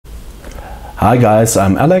Hi guys,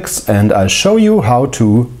 I'm Alex and I'll show you how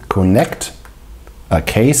to connect a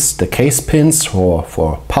case, the case pins for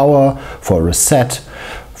power, for reset,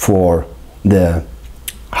 for the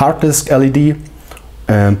hard disk LED,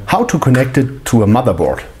 how to connect it to a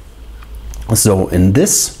motherboard. So in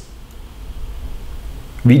this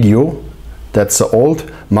video, that's the old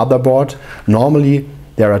motherboard. Normally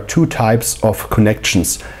there are two types of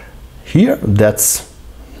connections. Here, that's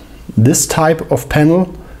this type of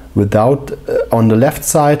panel without on the left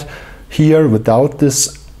side. Here without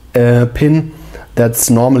this pin, that's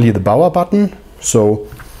normally the power button. So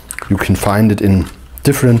you can find it in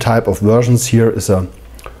different type of versions. Here is a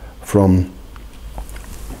from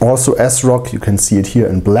also ASRock. You can see it here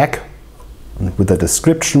in black with a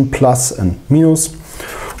description plus and minus,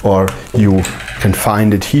 or you can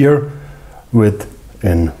find it here with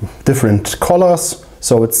in different colors.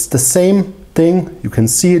 So it's the same thing. You can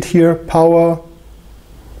see it here: power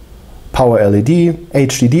LED,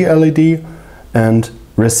 HDD LED, and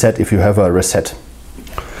reset if you have a reset.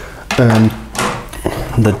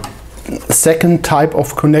 The second type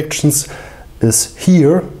of connections is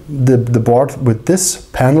here, the board with this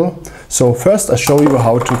panel. So first I show you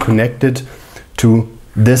how to connect it to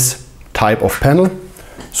this type of panel.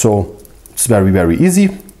 So it's very easy,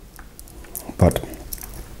 but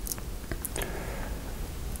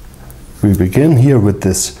we begin here with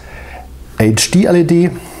this HD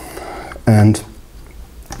LED and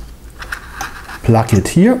plug it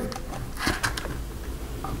here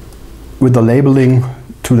with the labeling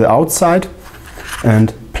to the outside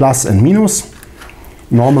and plus and minus.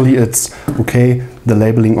 Normally it's okay, the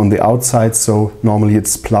labeling on the outside, so normally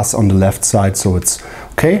it's plus on the left side, so it's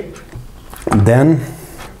okay. And then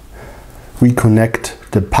we connect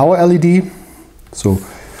the power LED. So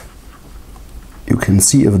you can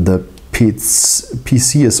see if the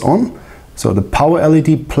PC is on. So the power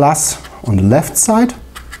LED plus on the left side.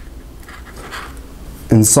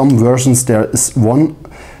 In some versions there is one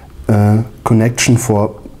connection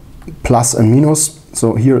for plus and minus.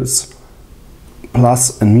 So here it's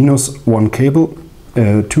plus and minus, one cable,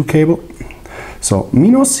 two cable. So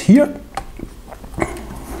minus here.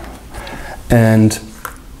 And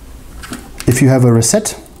if you have a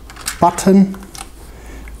reset button,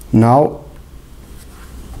 now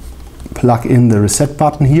plug in the reset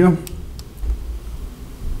button here.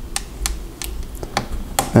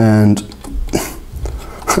 And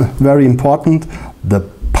very important, the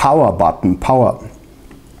power button, power,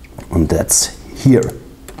 and that's here.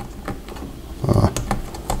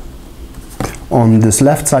 On this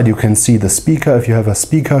left side you can see the speaker. If you have a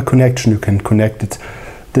speaker connection, you can connect it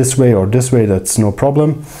this way or this way, that's no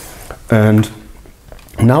problem. And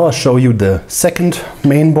now I'll show you the second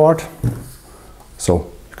main board. So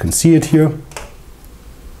you can see it here,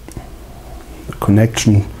 the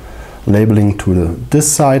connection labeling to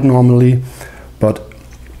this side normally, but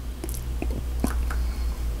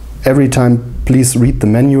every time please read the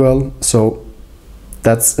manual. So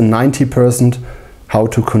that's a 90% how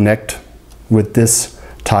to connect with this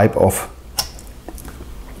type of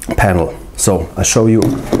panel. So I show you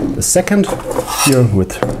the second here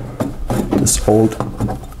with this old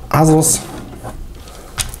ASUS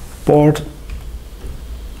board,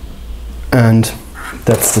 and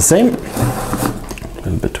that's the same. A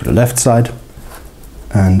little bit to the left side,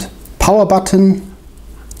 and power button.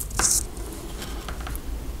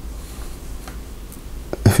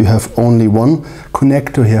 If you have only one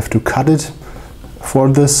connector, you have to cut it for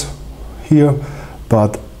this here,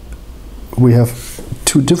 but we have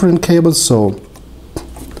two different cables, so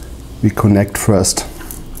we connect first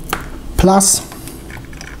plus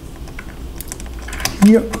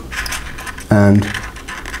here and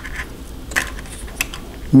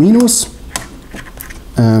minus,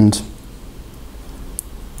 and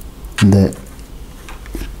the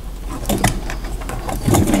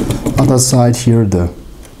other side here,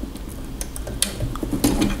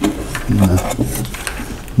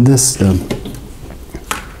 this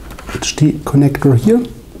HD connector here,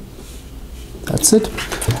 that's it,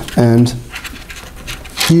 and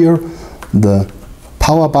here the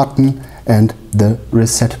power button and the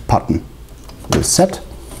reset button. Reset,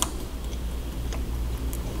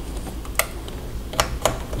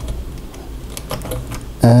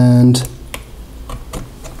 and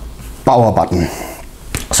power button.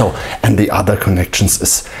 So, and the other connections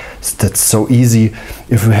that's so easy.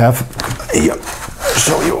 If we have here,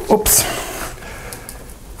 show you, oops.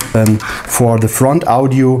 For the front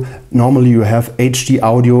audio, normally you have HD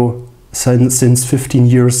audio since 15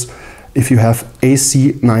 years. If you have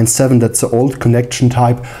AC97, that's the old connection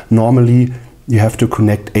type, normally you have to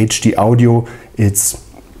connect HD audio. It's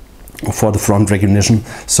for the front recognition.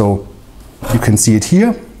 So you can see it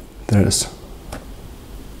here. There is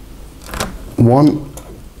one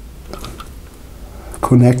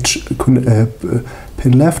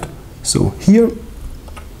pin left. So here,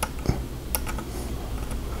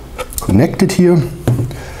 connected here.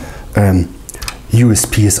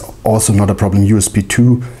 USB is also not a problem. USB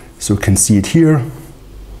 2, so you can see it here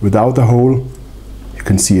without the hole. You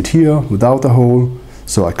can see it here without the hole.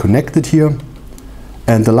 So I connect it here.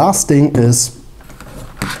 And the last thing is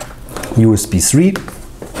USB 3.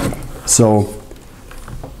 So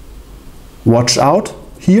watch out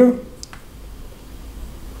here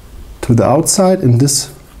to the outside in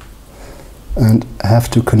this, and have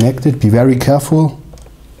to connect it. Be very careful.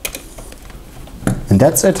 And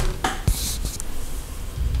that's it.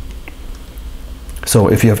 So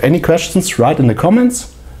if you have any questions, write in the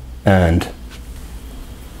comments, and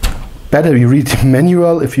better you read the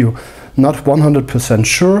manual if you're not 100%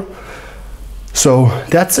 sure. So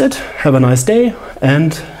that's it. Have a nice day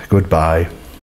and goodbye.